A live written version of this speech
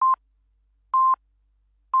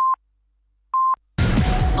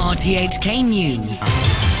RTHK News.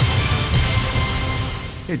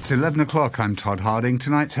 It's 11 o'clock. I'm Todd Harding.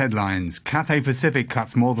 Tonight's headlines. Cathay Pacific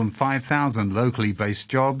cuts more than 5,000 locally based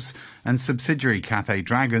jobs, and subsidiary Cathay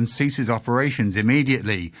Dragon ceases operations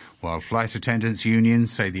immediately, while flight attendants'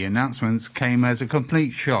 unions say the announcements came as a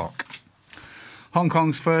complete shock. Hong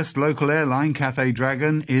Kong's first local airline, Cathay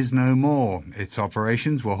Dragon, is no more. Its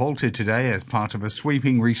operations were halted today as part of a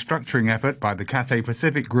sweeping restructuring effort by the Cathay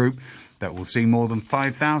Pacific Group that will see more than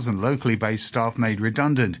 5,000 locally based staff made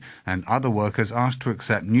redundant and other workers asked to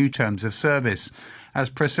accept new terms of service. As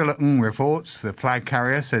Priscilla Ng reports, the flag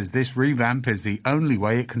carrier says this revamp is the only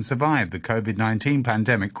way it can survive the COVID-19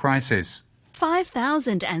 pandemic crisis.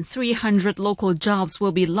 5,300 local jobs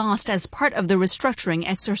will be lost as part of the restructuring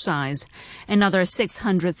exercise. Another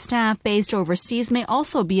 600 staff based overseas may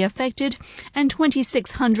also be affected, and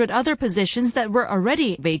 2,600 other positions that were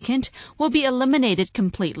already vacant will be eliminated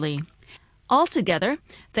completely. Altogether,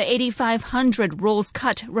 the 8,500 roles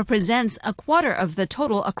cut represents a quarter of the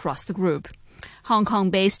total across the group. Hong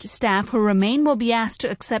Kong-based staff who remain will be asked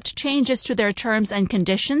to accept changes to their terms and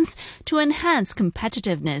conditions to enhance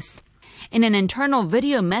competitiveness. In an internal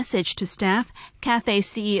video message to staff, Cathay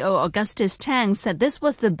CEO Augustus Tang said this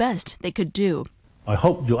was the best they could do. I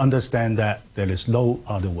hope you understand that there is no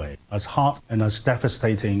other way. As hard and as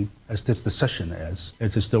devastating as this decision is,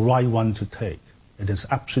 it is the right one to take. It is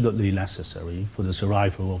absolutely necessary for the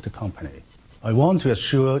survival of the company. I want to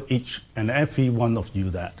assure each and every one of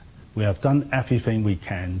you that we have done everything we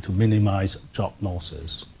can to minimize job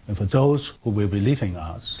losses. And for those who will be leaving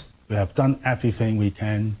us, we have done everything we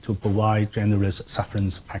can to provide generous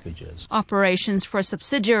severance packages. Operations for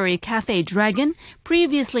subsidiary Cathay Dragon,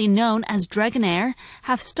 previously known as Dragonair,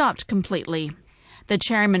 have stopped completely. The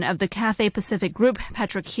chairman of the Cathay Pacific Group,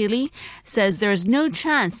 Patrick Healy, says there is no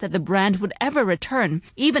chance that the brand would ever return,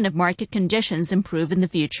 even if market conditions improve in the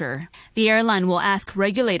future. The airline will ask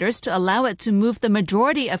regulators to allow it to move the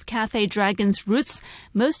majority of Cathay Dragon's routes,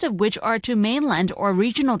 most of which are to mainland or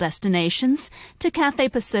regional destinations, to Cathay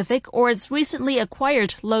Pacific or its recently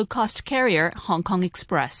acquired low-cost carrier, Hong Kong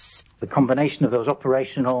Express. The combination of those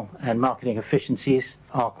operational and marketing efficiencies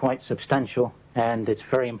are quite substantial. And it's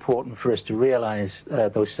very important for us to realize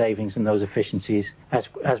those savings and those efficiencies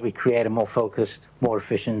as we create a more focused, more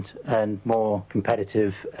efficient and more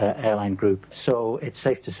competitive airline group. So it's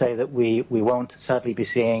safe to say that we won't sadly be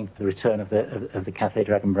seeing the return of the Cathay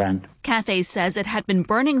Dragon brand. Cathay says it had been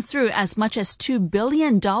burning through as much as $2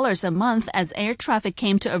 billion a month as air traffic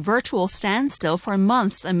came to a virtual standstill for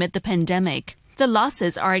months amid the pandemic. The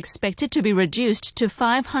losses are expected to be reduced to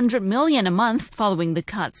 $500 million a month following the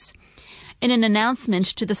cuts. In an announcement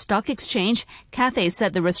to the stock exchange, Cathay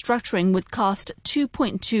said the restructuring would cost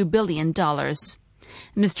 $2.2 billion.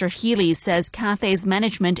 Mr. Healy says Cathay's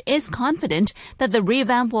management is confident that the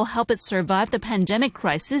revamp will help it survive the pandemic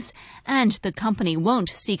crisis, and the company won't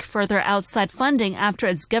seek further outside funding after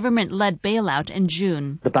its government-led bailout in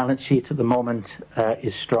June. The balance sheet at the moment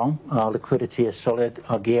is strong. Our liquidity is solid.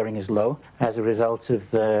 Our gearing is low as a result of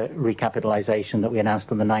the recapitalisation that we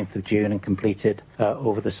announced on the 9th of June and completed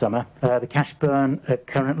over the summer. The cash burn at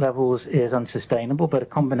current levels is unsustainable, but a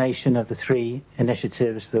combination of the three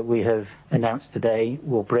initiatives that we have announced today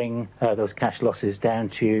will bring those cash losses down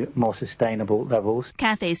to more sustainable levels.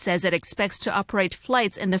 Cathay says it expects to operate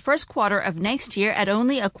flights in the first quarter of next year at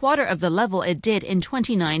only a quarter of the level it did in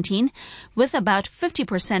 2019, with about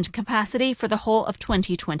 50% capacity for the whole of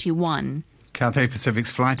 2021. Cathay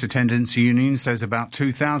Pacific's flight attendants union says about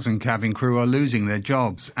 2,000 cabin crew are losing their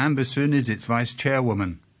jobs. Amber Sun is its vice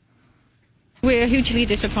chairwoman. We're hugely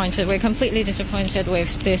disappointed. We're completely disappointed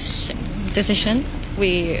with this decision.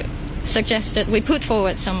 We put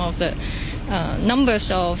forward some of the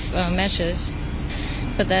numbers of measures,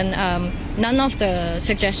 but then none of the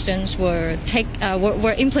suggestions were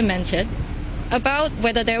implemented. About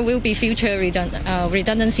whether there will be future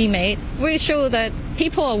redundancy made, we show that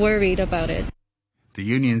people are worried about it. The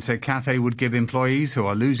union said Cathay would give employees who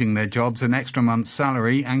are losing their jobs an extra month's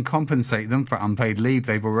salary and compensate them for unpaid leave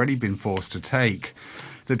they've already been forced to take.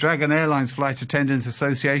 The Dragon Airlines Flight Attendants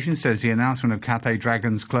Association says the announcement of Cathay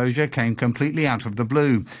Dragon's closure came completely out of the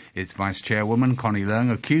blue. Its vice chairwoman, Connie Leung,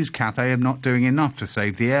 accused Cathay of not doing enough to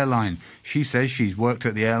save the airline. She says she's worked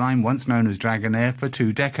at the airline, once known as Dragonair, for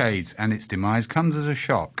 2 decades, and its demise comes as a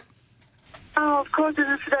shock. Of course, it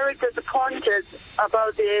is very disappointed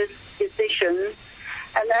about this decision.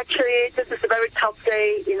 And actually, this is a very tough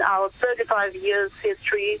day in our 35 years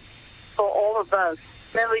history for all of us.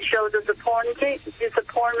 Then we show disappointment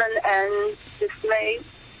and dismay.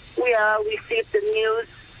 We received the news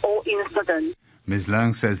all incident. Ms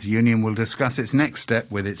Leung says the union will discuss its next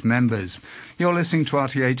step with its members. You're listening to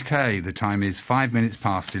RTHK. The time is 5 minutes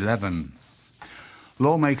past 11.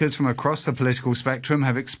 Lawmakers from across the political spectrum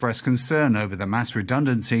have expressed concern over the mass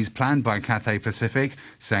redundancies planned by Cathay Pacific,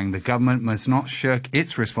 saying the government must not shirk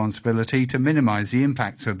its responsibility to minimise the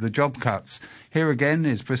impacts of the job cuts. Here again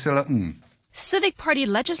is Priscilla Ng. Civic Party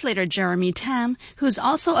legislator Jeremy Tam, who's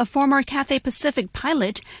also a former Cathay Pacific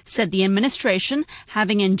pilot, said the administration,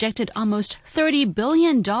 having injected almost $30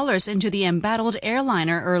 billion into the embattled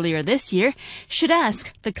airliner earlier this year, should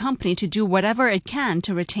ask the company to do whatever it can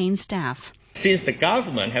to retain staff. Since the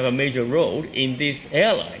government have a major role in this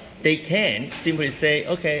airline, they can simply say,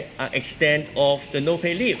 okay, extend off the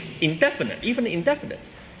no-pay leave, indefinite, even indefinite.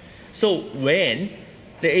 So when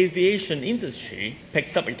the aviation industry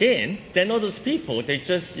picks up again, then all those people, they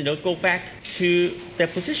just go back to their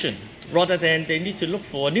position rather than they need to look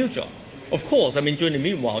for a new job. Of course, during the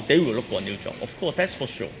meanwhile, they will look for a new job. Of course, that's for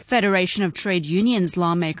sure. Federation of Trade Unions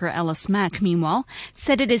lawmaker Ellis Mack, meanwhile,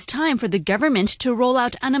 said it is time for the government to roll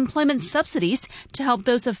out unemployment subsidies to help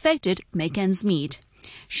those affected make ends meet.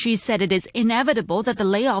 She said it is inevitable that the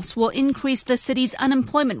layoffs will increase the city's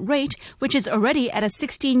unemployment rate, which is already at a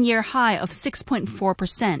 16-year high of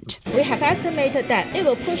 6.4%. We have estimated that it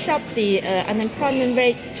will push up the unemployment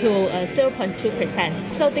rate to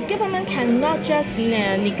 0.2%. So the government cannot just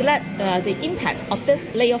neglect the impact of this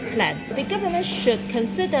layoff plan. The government should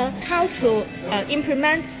consider how to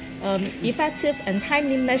implement effective and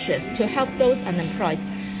timely measures to help those unemployed.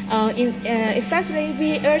 Especially,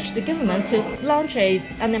 we urge the government to launch an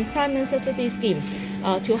unemployment subsidy scheme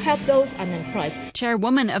to help those unemployed.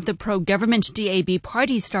 Chairwoman of the pro-government DAB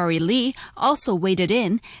party, Starry Lee, also waded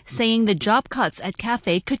in, saying the job cuts at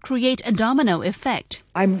Cathay could create a domino effect.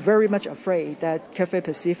 I'm very much afraid that Cathay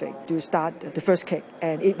Pacific do start the first kick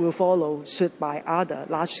and it will follow suit by other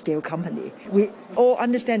large-scale companies. We all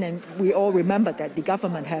understand and we all remember that the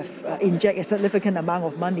government have injected a significant amount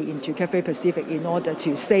of money into Cathay Pacific in order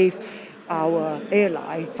to save our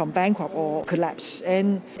airline from bankrupt or collapse.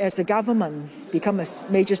 And as the government become a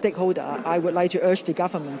major stakeholder, I would like to urge the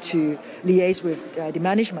government to liaise with the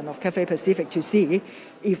management of Cathay Pacific to see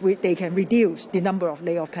if they can reduce the number of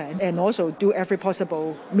layoff plans and also do every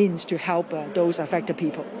possible means to help those affected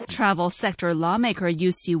people. Travel sector lawmaker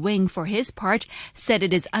Yu Si Wing, for his part, said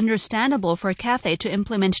it is understandable for Cathay to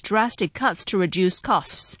implement drastic cuts to reduce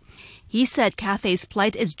costs. He said Cathay's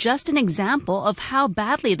plight is just an example of how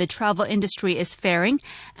badly the travel industry is faring,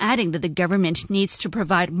 adding that the government needs to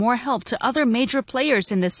provide more help to other major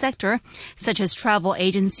players in the sector, such as travel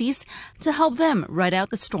agencies, to help them ride out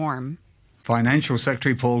the storm. Financial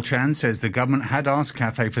Secretary Paul Chan says the government had asked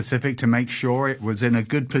Cathay Pacific to make sure it was in a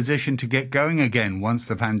good position to get going again once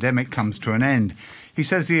the pandemic comes to an end. He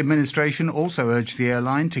says the administration also urged the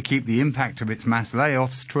airline to keep the impact of its mass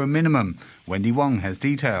layoffs to a minimum. Wendy Wong has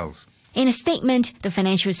details. In a statement, the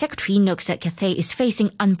Financial Secretary notes that Cathay is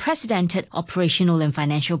facing unprecedented operational and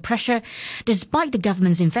financial pressure despite the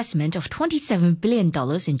government's investment of $27 billion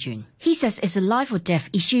in June. He says it's a life or death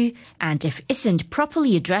issue, and if it isn't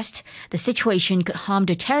properly addressed, the situation could harm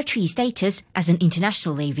the territory's status as an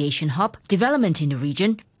international aviation hub, development in the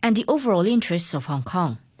region, and the overall interests of Hong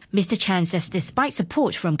Kong. Mr. Chan says despite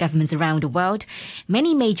support from governments around the world,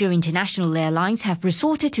 many major international airlines have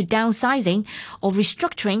resorted to downsizing or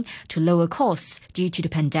restructuring to lower costs due to the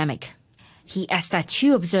pandemic. He adds that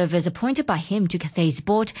 2 observers appointed by him to Cathay's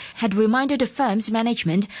board had reminded the firm's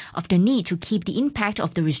management of the need to keep the impact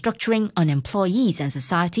of the restructuring on employees and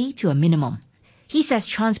society to a minimum. He says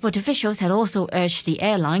transport officials had also urged the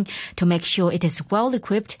airline to make sure it is well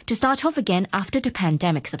equipped to start off again after the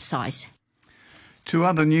pandemic subsides. To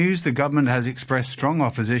other news, the government has expressed strong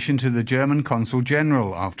opposition to the German Consul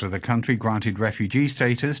General after the country granted refugee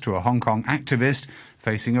status to a Hong Kong activist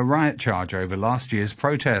facing a riot charge over last year's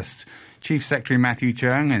protests. Chief Secretary Matthew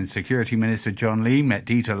Cheung and Security Minister John Lee met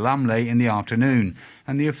Dieter Lamley in the afternoon,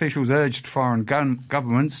 and the officials urged foreign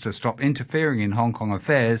governments to stop interfering in Hong Kong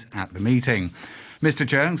affairs at the meeting. Mr.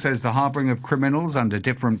 Cheung says the harbouring of criminals under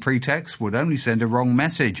different pretexts would only send a wrong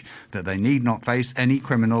message, that they need not face any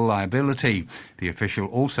criminal liability. The official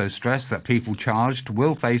also stressed that people charged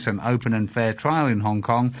will face an open and fair trial in Hong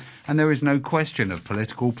Kong, and there is no question of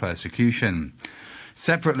political persecution.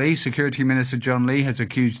 Separately, Security Minister John Lee has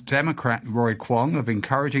accused Democrat Roy Kwong of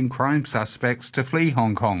encouraging crime suspects to flee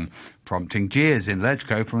Hong Kong, prompting jeers in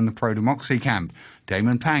LegCo from the pro-democracy camp.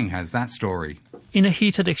 Damon Pang has that story. In a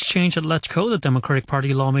heated exchange at LegCo, the Democratic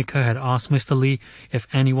Party lawmaker had asked Mr. Lee if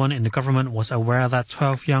anyone in the government was aware that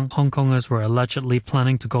 12 young Hong Kongers were allegedly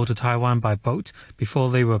planning to go to Taiwan by boat before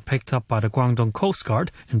they were picked up by the Guangdong Coast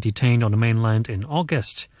Guard and detained on the mainland in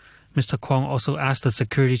August. Mr. Kwong also asked the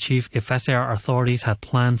security chief if SAR authorities had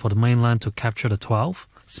planned for the mainland to capture the 12.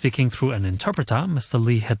 Speaking through an interpreter, Mr.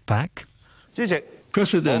 Lee hit back.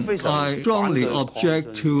 President, I strongly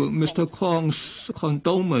object to Mr. Kwong's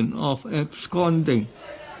condonement of absconding.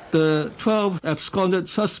 The 12 absconded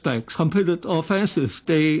suspects committed offences.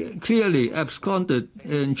 They clearly absconded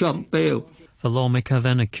and jumped bail. The lawmaker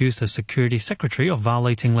then accused the security secretary of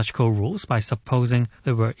violating electoral rules by supposing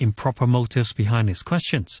there were improper motives behind his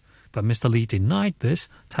questions. But Mr. Lee denied this,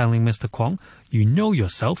 telling Mr. Kwong, "You know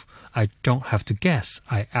yourself, I don't have to guess.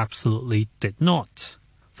 I absolutely did not."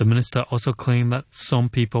 The minister also claimed that some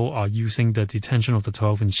people are using the detention of the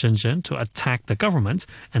 12 in Shenzhen to attack the government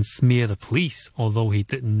and smear the police, although he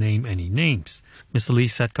didn't name any names. Mr. Lee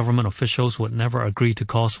said government officials would never agree to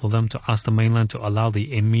calls for them to ask the mainland to allow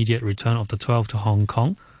the immediate return of the 12 to Hong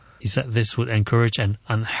Kong. He said this would encourage an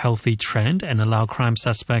unhealthy trend and allow crime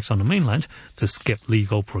suspects on the mainland to skip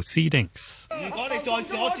legal proceedings.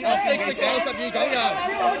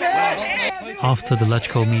 After the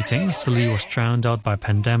LegCo meeting, Mr. Lee was drowned out by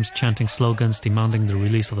Pandem's chanting slogans demanding the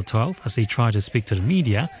release of the 12. As he tried to speak to the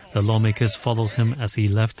media, the lawmakers followed him as he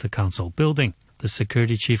left the council building. The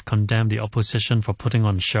security chief condemned the opposition for putting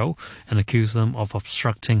on a show and accused them of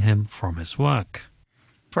obstructing him from his work.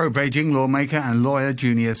 Pro-Beijing lawmaker and lawyer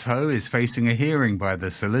Junius Ho is facing a hearing by the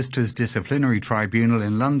Solicitors Disciplinary Tribunal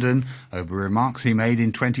in London over remarks he made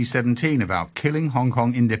in 2017 about killing Hong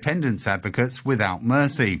Kong independence advocates without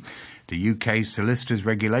mercy. The UK's Solicitors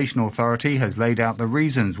Regulation Authority has laid out the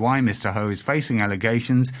reasons why Mr. Ho is facing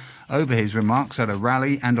allegations over his remarks at a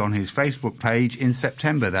rally and on his Facebook page in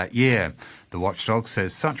September that year. The watchdog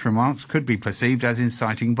says such remarks could be perceived as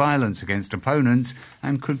inciting violence against opponents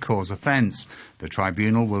and could cause offence. The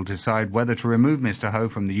tribunal will decide whether to remove Mr. Ho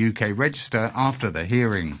from the UK register after the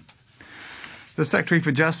hearing. The Secretary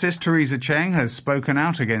for Justice, Teresa Cheng, has spoken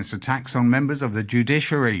out against attacks on members of the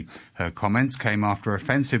judiciary. Her comments came after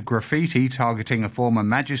offensive graffiti targeting a former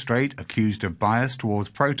magistrate accused of bias towards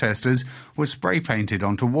protesters was spray-painted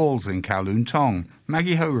onto walls in Kowloon Tong.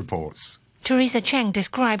 Maggie Ho reports. Teresa Cheng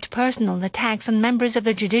described personal attacks on members of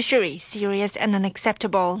the judiciary serious and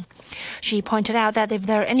unacceptable. She pointed out that if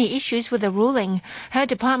there are any issues with the ruling, her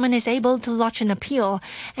department is able to lodge an appeal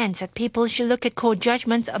and said people should look at court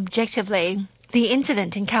judgments objectively. The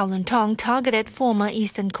incident in Kowloon Tong targeted former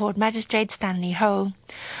Eastern Court Magistrate Stanley Ho.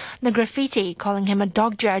 The graffiti, calling him a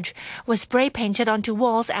dog judge, was spray-painted onto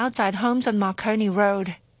walls outside homes on Marconi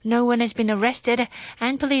Road. No one has been arrested,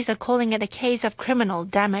 and police are calling it a case of criminal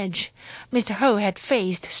damage. Mr. Ho had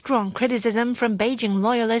faced strong criticism from Beijing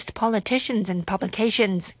loyalist politicians and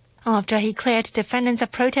publications after he cleared defendants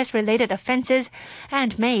of protest-related offences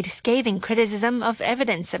and made scathing criticism of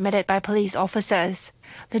evidence submitted by police officers.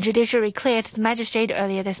 The judiciary cleared the magistrate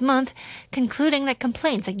earlier this month, concluding that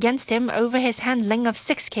complaints against him over his handling of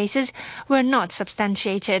 6 cases were not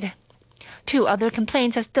substantiated. 2 other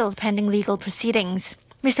complaints are still pending legal proceedings.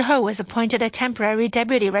 Mr. Ho was appointed a temporary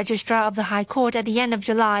deputy registrar of the High Court at the end of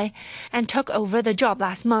July and took over the job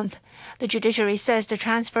last month. The judiciary says the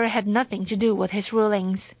transfer had nothing to do with his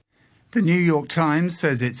rulings. The New York Times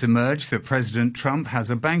says it's emerged that President Trump has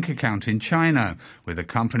a bank account in China with a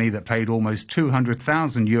company that paid almost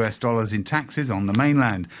 $200,000 in taxes on the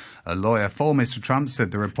mainland. A lawyer for Mr. Trump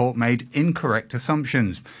said the report made incorrect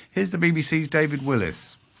assumptions. Here's the BBC's David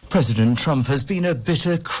Willis. President Trump has been a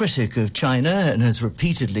bitter critic of China and has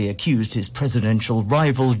repeatedly accused his presidential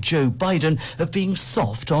rival Joe Biden of being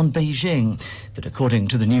soft on Beijing. But according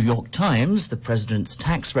to the New York Times, the president's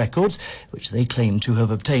tax records, which they claim to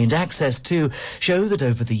have obtained access to, show that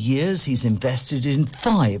over the years he's invested in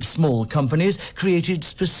 5 small companies created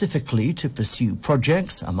specifically to pursue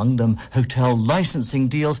projects, among them hotel licensing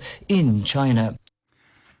deals in China.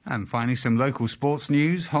 And finally, some local sports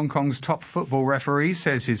news. Hong Kong's top football referee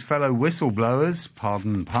says his fellow whistleblowers,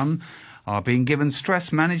 pardon the pun, are being given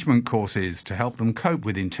stress management courses to help them cope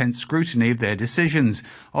with intense scrutiny of their decisions,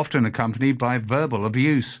 often accompanied by verbal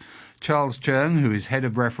abuse. Charles Cheung, who is head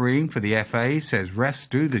of refereeing for the FA, says refs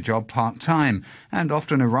do the job part-time and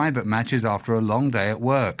often arrive at matches after a long day at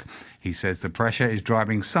work. He says the pressure is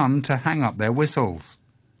driving some to hang up their whistles.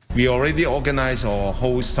 We already organize or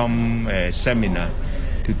hold some seminar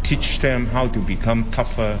to teach them how to become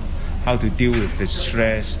tougher, how to deal with the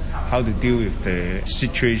stress, how to deal with the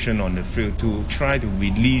situation on the field, to try to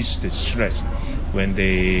release the stress when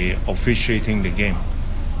they officiating the game.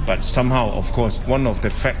 But somehow, of course, one of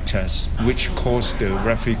the factors which caused the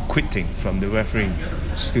referee quitting from the refereeing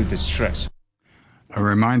is still the stress. A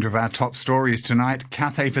reminder of our top stories tonight.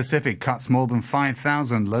 Cathay Pacific cuts more than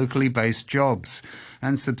 5,000 locally based jobs.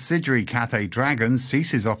 And subsidiary Cathay Dragon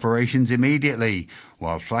ceases operations immediately,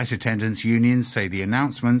 while flight attendants' unions say the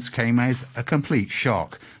announcements came as a complete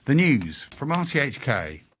shock. The news from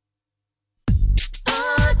RTHK.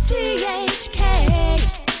 RTHK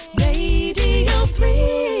Radio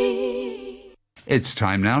 3. It's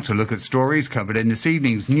time now to look at stories covered in this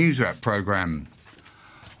evening's Newswrap programme.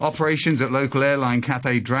 Operations at local airline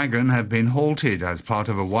Cathay Dragon have been halted as part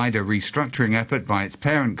of a wider restructuring effort by its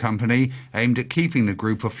parent company aimed at keeping the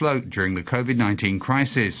group afloat during the COVID-19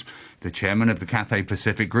 crisis. The chairman of the Cathay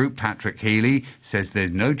Pacific Group, Patrick Healy, says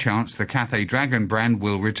there's no chance the Cathay Dragon brand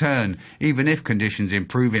will return, even if conditions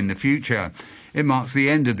improve in the future. It marks the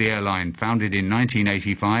end of the airline, founded in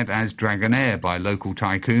 1985 as Dragonair by local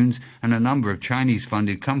tycoons and a number of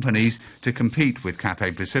Chinese-funded companies to compete with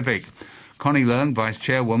Cathay Pacific. Connie Leung, Vice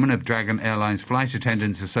Chairwoman of Dragon Airlines Flight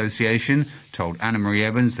Attendants Association, told Anna-Marie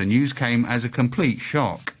Evans the news came as a complete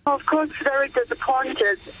shock. Of course, very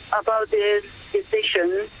disappointed about this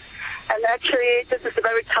decision. And actually, this is a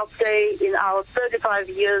very tough day in our 35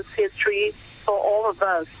 years history for all of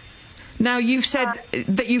us. Now, you've said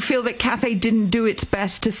that you feel that Cathay didn't do its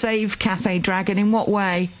best to save Cathay Dragon. In what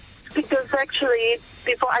way? Because actually,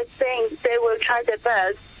 before I think they will try their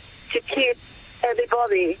best to keep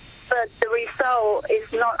everybody. But the result is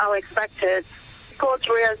not our expected. Of course,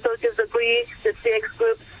 we also disagree with the CX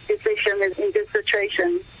Group's decision in this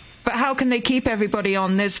situation. But how can they keep everybody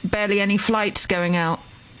on? There's barely any flights going out.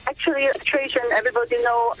 Actually, the situation, everybody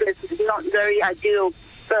knows, is not very ideal.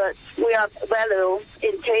 But we are value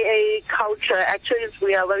in KA culture. Actually,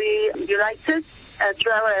 we are very united, as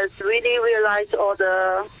well as really realize all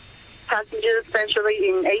the passengers, especially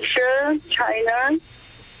in Asia, China.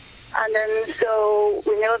 And then, so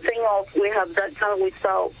we never think of we have that kind of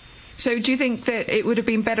result. So do you think that it would have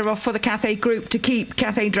been better off for the Cathay Group to keep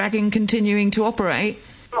Cathay Dragon continuing to operate?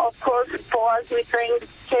 Of course, for us, we think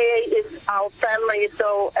KA is our family,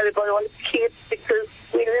 so everybody wants to keep because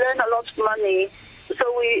we learn a lot of money. So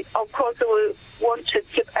we, of course, we want to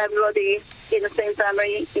keep everybody in the same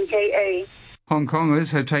family in KA. Hong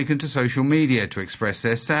Kongers have taken to social media to express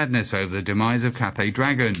their sadness over the demise of Cathay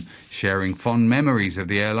Dragon. Sharing fond memories of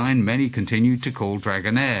the airline many continued to call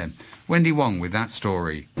Dragonair. Wendy Wong with that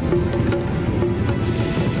story. On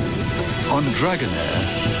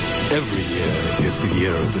Dragonair, every year is the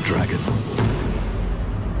year of the dragon.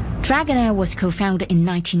 Dragonair was co-founded in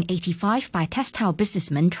 1985 by textile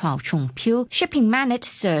businessman Chua Chung-pil, shipping magnate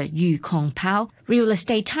Sir Yu Kong-pao, real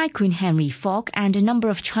estate tycoon Henry Fok, and a number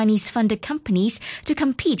of Chinese-funded companies to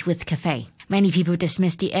compete with Cathay. Many people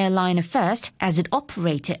dismissed the airline at first, as it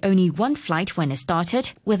operated only one flight when it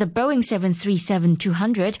started, with a Boeing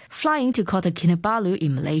 737-200 flying to Kota Kinabalu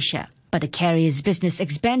in Malaysia. But the carrier's business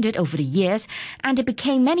expanded over the years, and it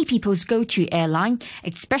became many people's go-to airline,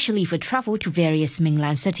 especially for travel to various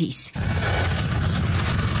mainland cities.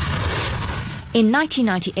 In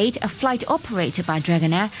 1998, a flight operated by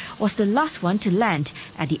Dragonair was the last one to land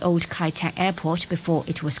at the old Kai Tak airport before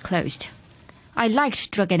it was closed. I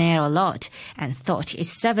liked Dragonair a lot and thought its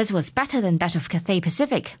service was better than that of Cathay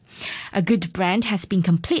Pacific. A good brand has been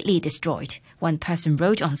completely destroyed, one person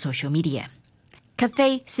wrote on social media.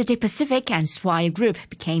 Cathay, CITIC Pacific and Swire Group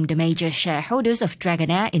became the major shareholders of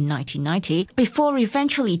Dragonair in 1990 before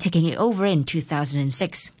eventually taking it over in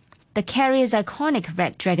 2006. The carrier's iconic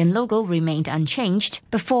red dragon logo remained unchanged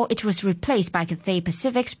before it was replaced by Cathay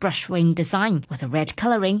Pacific's brushwing design with a red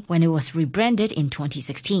colouring when it was rebranded in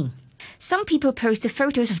 2016. Some people posted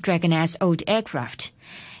photos of Dragonair's old aircraft.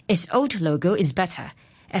 Its old logo is better.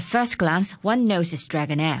 At first glance, one knows it's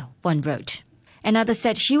Dragonair, one wrote. Another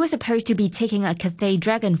said she was supposed to be taking a Cathay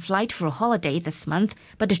Dragon flight for a holiday this month,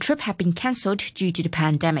 but the trip had been cancelled due to the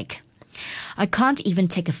pandemic. I can't even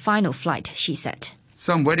take a final flight, she said.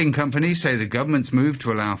 Some wedding companies say the government's move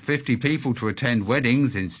to allow 50 people to attend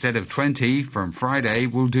weddings instead of 20 from Friday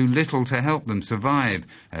will do little to help them survive,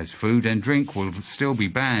 as food and drink will still be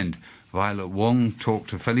banned. Violet Wong talked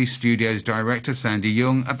to Felice Studios director Sandy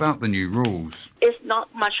Yung about the new rules. It's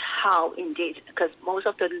not much how, indeed, because most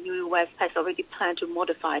of the newlyweds has already planned to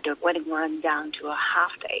modify the wedding run down to a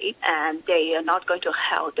half day, and they are not going to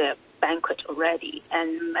hold the banquet already.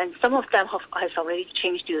 And some of them has already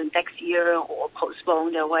changed to next year or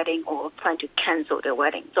postpone their wedding or plan to cancel their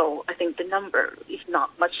wedding. So I think the number is not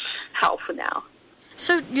much helpful now.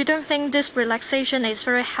 So you don't think this relaxation is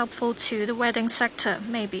very helpful to the wedding sector,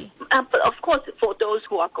 maybe? But of course, for those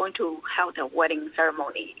who are going to hold a wedding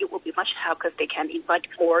ceremony, it will be much help because they can invite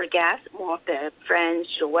more guests, more of their friends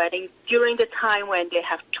to the wedding. During the time when they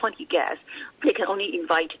have 20 guests, they can only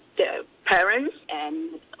invite their parents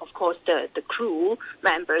and, of course, the crew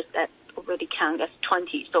members that already count as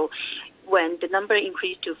 20. So when the number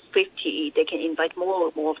increased to 50, they can invite more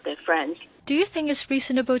of their friends. Do you think it's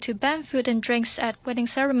reasonable to ban food and drinks at wedding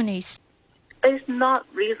ceremonies? It's not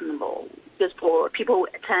reasonable. Because for people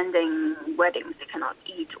attending weddings, they cannot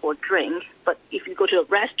eat or drink. But if you go to a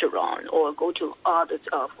restaurant or go to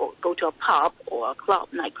go to a pub or a club,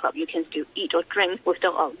 nightclub, you can still eat or drink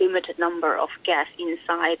without a limited number of guests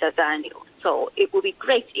inside the venue. So it would be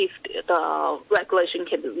great if the regulation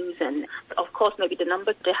can be loosened. Of course, maybe the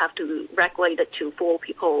number they have to regulate it to 4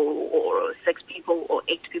 people or 6 people or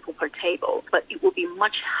 8 people per table. But it would be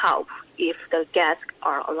much help if the guests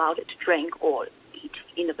are allowed to drink or eat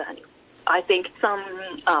in the venue. I think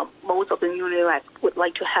most of the newlyweds would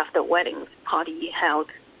like to have the wedding party held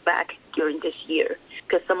back during this year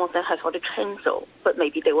because some of them have already canceled, but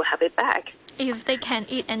maybe they will have it back. If they can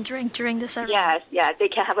eat and drink during the ceremony? Yes, they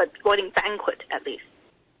can have a wedding banquet at least.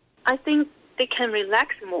 I think they can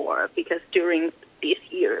relax more because during this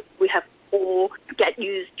year we have all get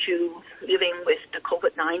used to living with the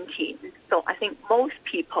COVID-19. So I think most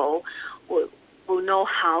people will know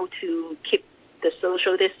how to keep the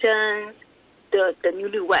social distance. The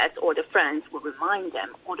newlyweds or the friends will remind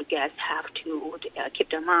them, all the guests have to keep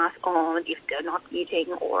their mask on if they're not eating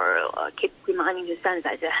or keep reminding to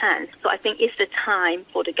sanitize their hands. So I think it's the time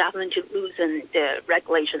for the government to loosen the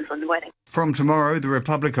regulations on the wedding. From tomorrow, the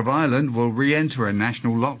Republic of Ireland will re-enter a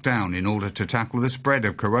national lockdown in order to tackle the spread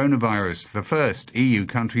of coronavirus, the first EU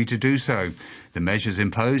country to do so. The measures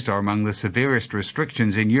imposed are among the severest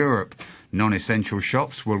restrictions in Europe. Non-essential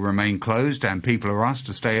shops will remain closed and people are asked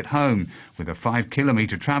to stay at home, with a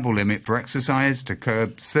 5-kilometre travel limit for exercise to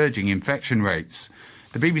curb surging infection rates.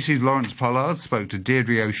 The BBC's Lawrence Pollard spoke to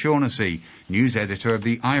Deirdre O'Shaughnessy, news editor of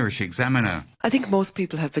the Irish Examiner. I think most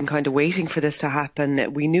people have been kind of waiting for this to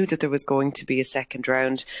happen. We knew that there was going to be a second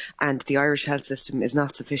round, and the Irish health system is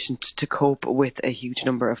not sufficient to cope with a huge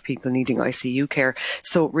number of people needing ICU care.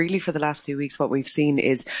 So really for the last few weeks what we've seen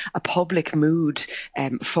is a public mood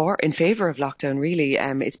in favour of lockdown, really.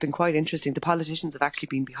 It's been quite interesting. The politicians have actually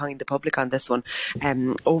been behind the public on this one.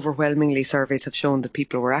 Overwhelmingly, surveys have shown that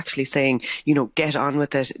people were actually saying, get on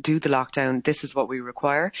with it, do the lockdown, this is what we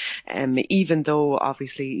require. Even though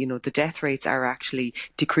obviously, the death rates are actually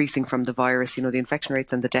decreasing from the virus. The infection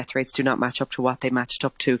rates and the death rates do not match up to what they matched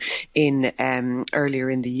up to in earlier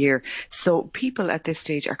in the year. So people at this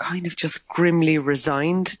stage are kind of just grimly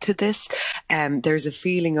resigned to this. There's a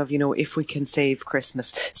feeling of, if we can save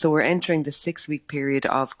Christmas. So we're entering the 6-week period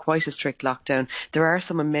of quite a strict lockdown. There are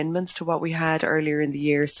some amendments to what we had earlier in the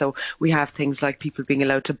year. So we have things like people being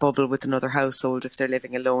allowed to bubble with another household if they're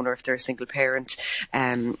living alone or if they're a single parent.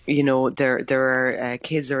 There are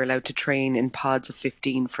kids are allowed to train in pods of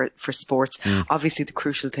 15 for sports. Obviously, the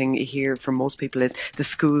crucial thing here for most people is the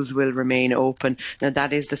schools will remain open. Now,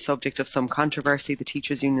 that is the subject of some controversy. The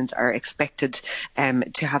teachers' unions are expected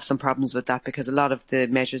to have some problems with that because a lot of the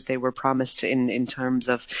measures they were promised in terms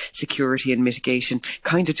of security and mitigation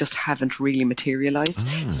kind of just haven't really materialised.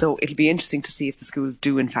 So it'll be interesting to see if the schools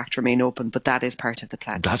do in fact remain open, but that is part of the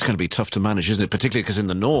plan. That's going to be tough to manage, isn't it? Particularly because in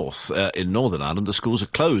the north, in Northern Ireland, the schools are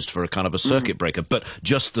closed for a kind of a circuit breaker, but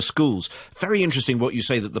just the schools. Very interesting what you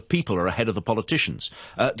say, that the people are ahead of the politicians.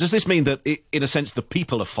 Does this mean that, in a sense, the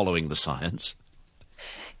people are following the science?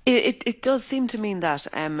 It does seem to mean that,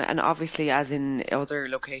 and obviously, as in other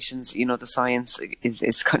locations, the science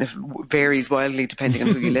is kind of varies wildly depending on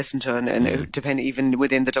who you listen to, and depending even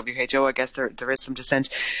within the WHO, I guess there is some dissent.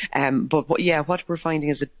 But what we're finding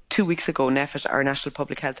is that 2 weeks ago, NPHET, our National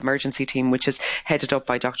Public Health Emergency Team, which is headed up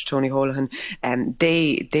by Dr. Tony Holohan,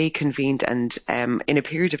 they convened, and in a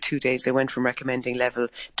period of 2 days, they went from recommending level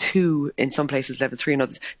 2, in some places level 3 and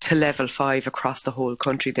others, to level 5 across the whole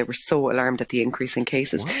country. They were so alarmed at the increase in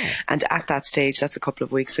cases. Wow. And at that stage, that's a couple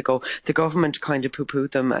of weeks ago, the government kind of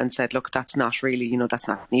poo-pooed them and said, look, that's not really, that's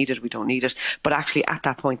not needed, we don't need it. But actually, at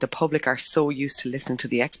that point, the public are so used to listening to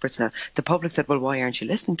the experts now. The public said, well, why aren't you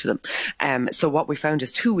listening to them? So what we found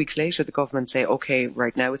is 2 weeks later, the government say, okay,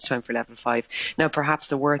 right now it's time for level 5. Now, perhaps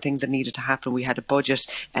there were things that needed to happen. We had a budget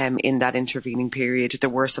in that intervening period. There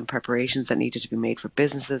were some preparations that needed to be made for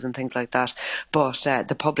businesses and things like that. But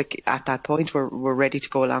the public at that point were ready to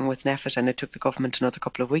go along with NPHET, and it took the government another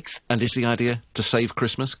couple of weeks. And is the idea to save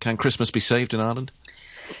Christmas? Can Christmas be saved in Ireland?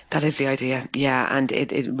 That is the idea, yeah. And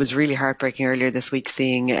it was really heartbreaking earlier this week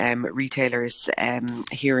seeing retailers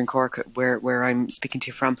here in Cork, where I'm speaking to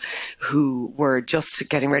you from, who were just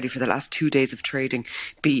getting ready for the last 2 days of trading,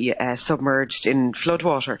 be submerged in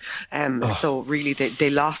floodwater. So really they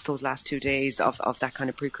lost those last 2 days of that kind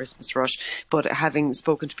of pre-Christmas rush. But having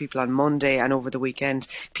spoken to people on Monday and over the weekend,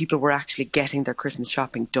 people were actually getting their Christmas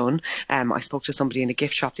shopping done. I spoke to somebody in a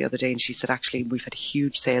gift shop the other day and she said, actually, we've had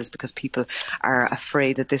huge sales because people are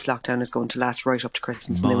afraid that this lockdown is going to last right up to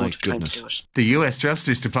Christmas and they won't have time to do it. The US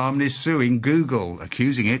Justice Department is suing Google,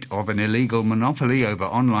 accusing it of an illegal monopoly over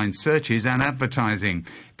online searches and advertising.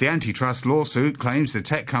 The antitrust lawsuit claims the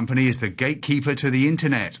tech company is the gatekeeper to the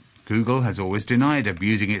internet. Google has always denied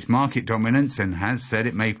abusing its market dominance and has said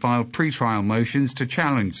it may file pre-trial motions to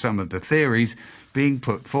challenge some of the theories being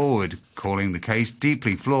put forward, calling the case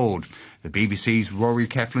deeply flawed. The BBC's Rory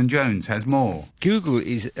Keflin-Jones has more. Google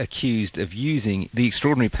is accused of using the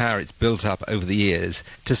extraordinary power it's built up over the years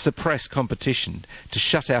to suppress competition, to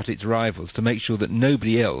shut out its rivals, to make sure that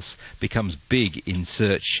nobody else becomes big in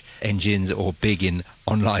search engines or big in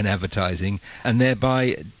online advertising, and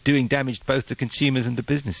thereby doing damage both to consumers and to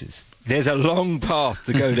businesses. There's a long path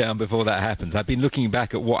to go down before that happens. I've been looking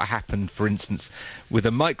back at what happened, for instance, with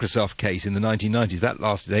the Microsoft case in the 1990s. That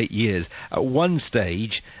lasted 8 years. At one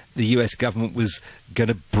stage, the US government was going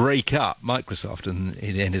to break up Microsoft, and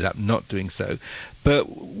it ended up not doing so. But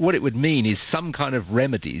what it would mean is some kind of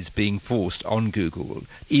remedies being forced on Google,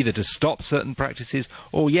 either to stop certain practices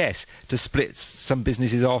or, yes, to split some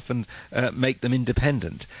businesses off and make them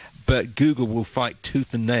independent. But Google will fight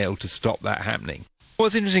tooth and nail to stop that happening.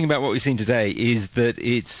 What's interesting about what we've seen today is that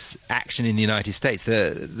it's action in the United States.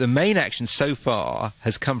 The main action so far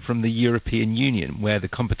has come from the European Union, where the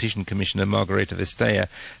Competition Commissioner, Margrethe Vestager,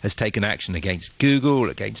 has taken action against Google,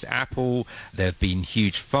 against Apple. There have been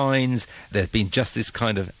huge fines. There have been just this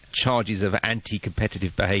kind of charges of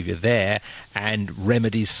anti-competitive behaviour there and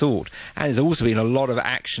remedies sought. And there's also been a lot of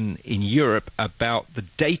action in Europe about the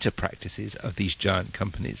data practices of these giant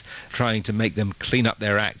companies, trying to make them clean up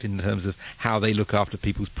their act in terms of how they look after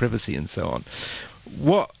people's privacy and so on.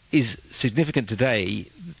 What is significant today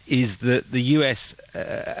is that the US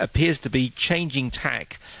appears to be changing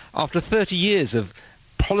tack after 30 years of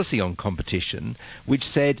policy on competition, which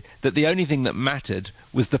said that the only thing that mattered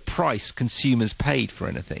was the price consumers paid for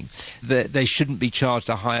anything, that they shouldn't be charged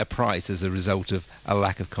a higher price as a result of a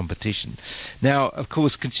lack of competition. Now, of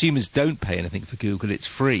course, consumers don't pay anything for Google, it's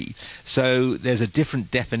free. So there's a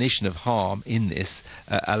different definition of harm in this,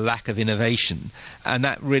 a lack of innovation, and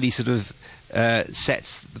that really sort of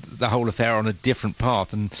sets the whole affair on a different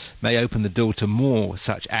path and may open the door to more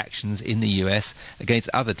such actions in the US against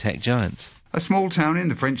other tech giants. A small town in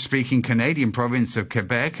the French-speaking Canadian province of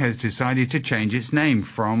Quebec has decided to change its name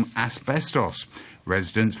from Asbestos.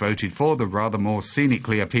 Residents voted for the rather more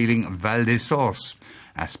scenically appealing Val des Sauces.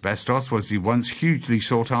 Asbestos was the once hugely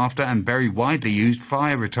sought-after and very widely used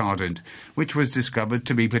fire retardant, which was discovered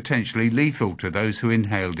to be potentially lethal to those who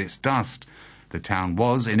inhaled its dust. The town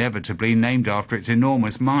was inevitably named after its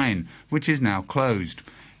enormous mine, which is now closed.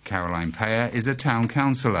 Caroline Payer is a town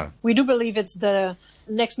councillor. We do believe it's the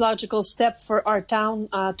next logical step for our town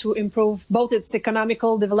to improve both its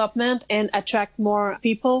economical development and attract more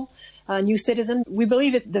people, new citizens. We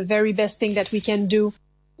believe it's the very best thing that we can do.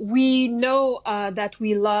 We know that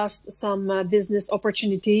we lost some business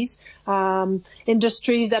opportunities,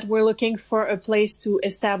 industries that were looking for a place to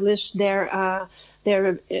establish their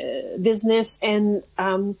business, and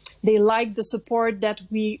they liked the support that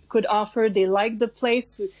we could offer. They liked the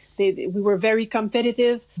place. We were very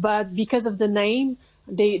competitive, but because of the name,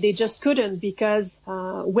 they just couldn't, because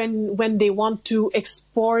when they want to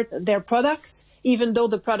export their products, even though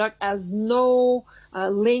the product has no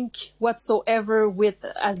link whatsoever with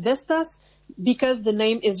asbestos, because the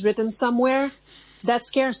name is written somewhere, that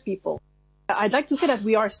scares people. I'd like to say that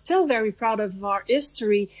we are still very proud of our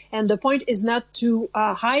history, and the point is not to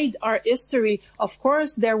hide our history. Of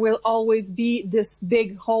course, there will always be this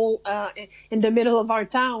big hole in the middle of our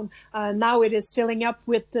town. Now it is filling up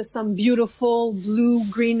with some beautiful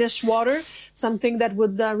blue-greenish water, something that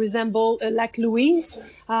would resemble Lac Louise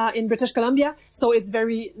in British Columbia. So it's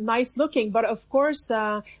very nice looking. But of course,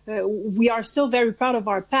 we are still very proud of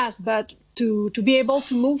our past, but to be able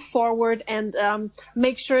to move forward and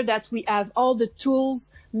make sure that we have all the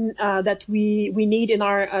tools that we need in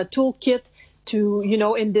our toolkit to,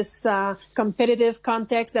 in this competitive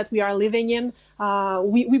context that we are living in.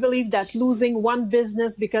 We believe that losing one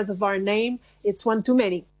business because of our name, it's one too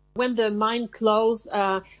many. When the mine closed,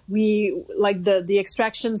 the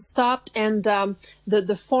extraction stopped, and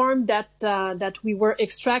the form that we were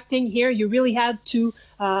extracting here, you really had to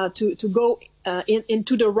go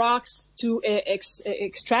into the rocks to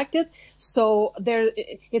extract it. So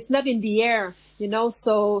it's not in the air,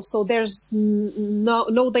 So there's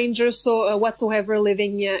no danger whatsoever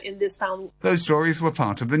living in this town. Those stories were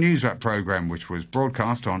part of the News Wrap programme, which was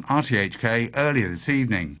broadcast on RTHK earlier this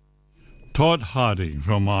evening. Todd Harding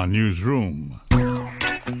from our newsroom.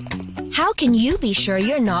 How can you be sure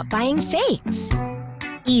you're not buying fakes?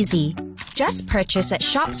 Easy. Just purchase at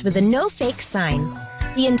shops with a no fake sign.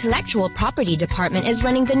 The Intellectual Property Department is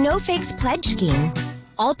running the No Fakes Pledge Scheme.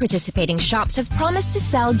 All participating shops have promised to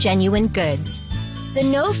sell genuine goods. The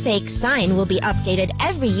no fake sign will be updated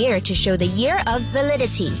every year to show the year of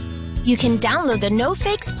validity. You can download the No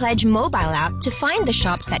Fakes Pledge mobile app to find the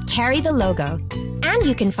shops that carry the logo. And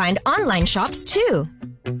you can find online shops too.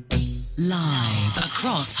 Live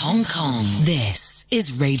across Hong Kong, this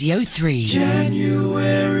is Radio 3.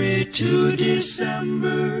 January to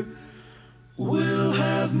December, we'll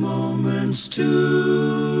have moments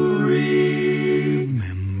to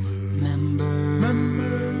remember.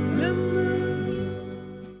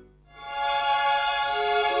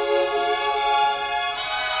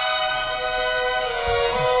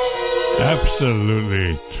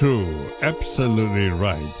 Absolutely true. Absolutely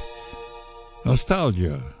right.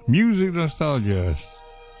 Nostalgia. Music nostalgia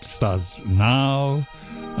starts now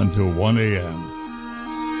until 1 a.m.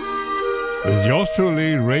 With yours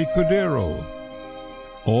truly, Ray Cordero.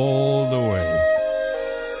 All the way.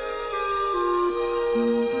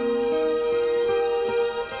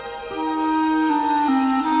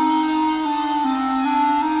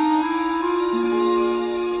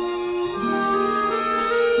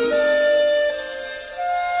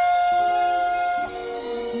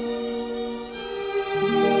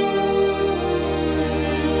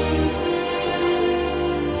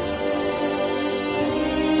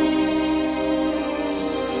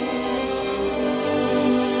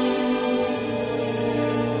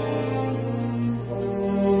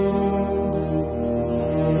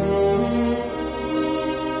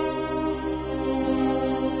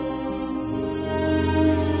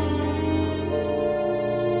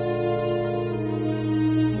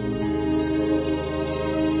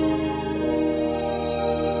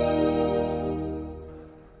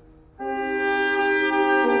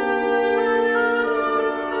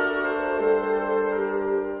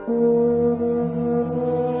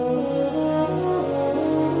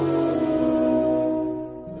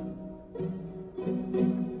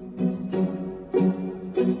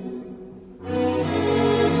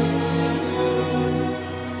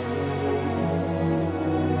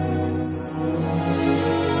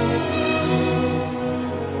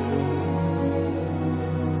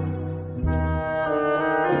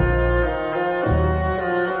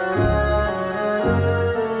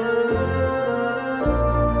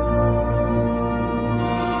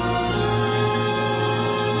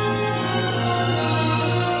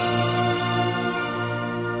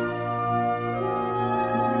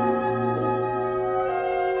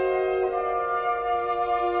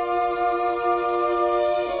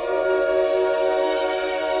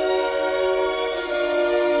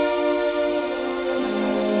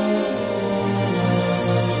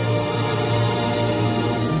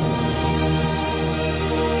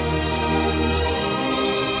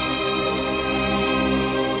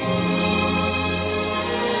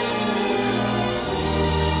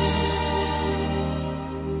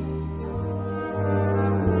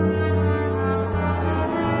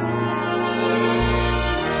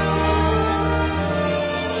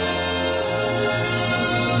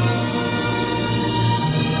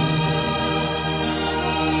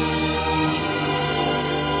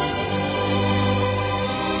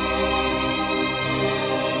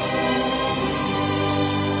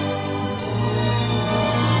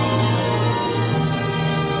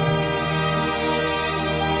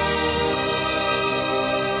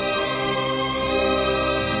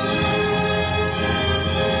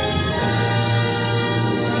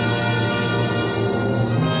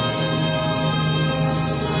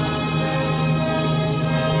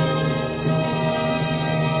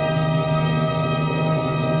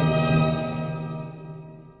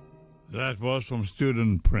 That was from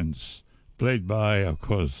Student Prince, played by, of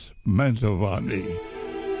course, Mantovani.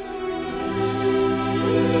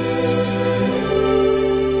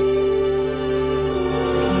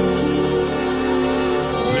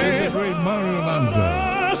 The great Mario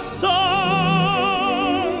Lanza. A song,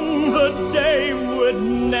 the day would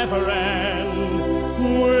never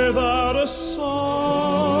end without a song.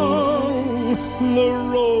 The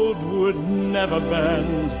road would never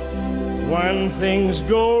bend. When things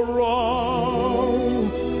go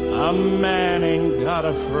wrong, a man ain't got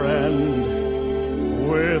a friend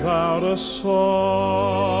without a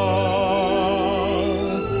song.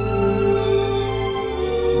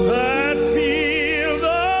 That field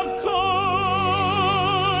of corn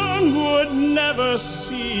would never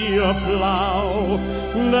see a plow.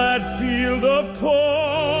 That field of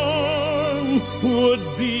corn would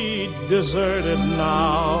be deserted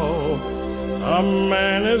now. A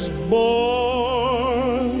man is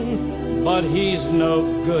born, but he's no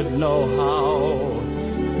good no how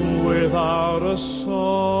without a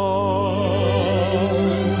song.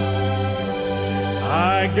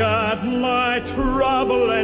 I got my trouble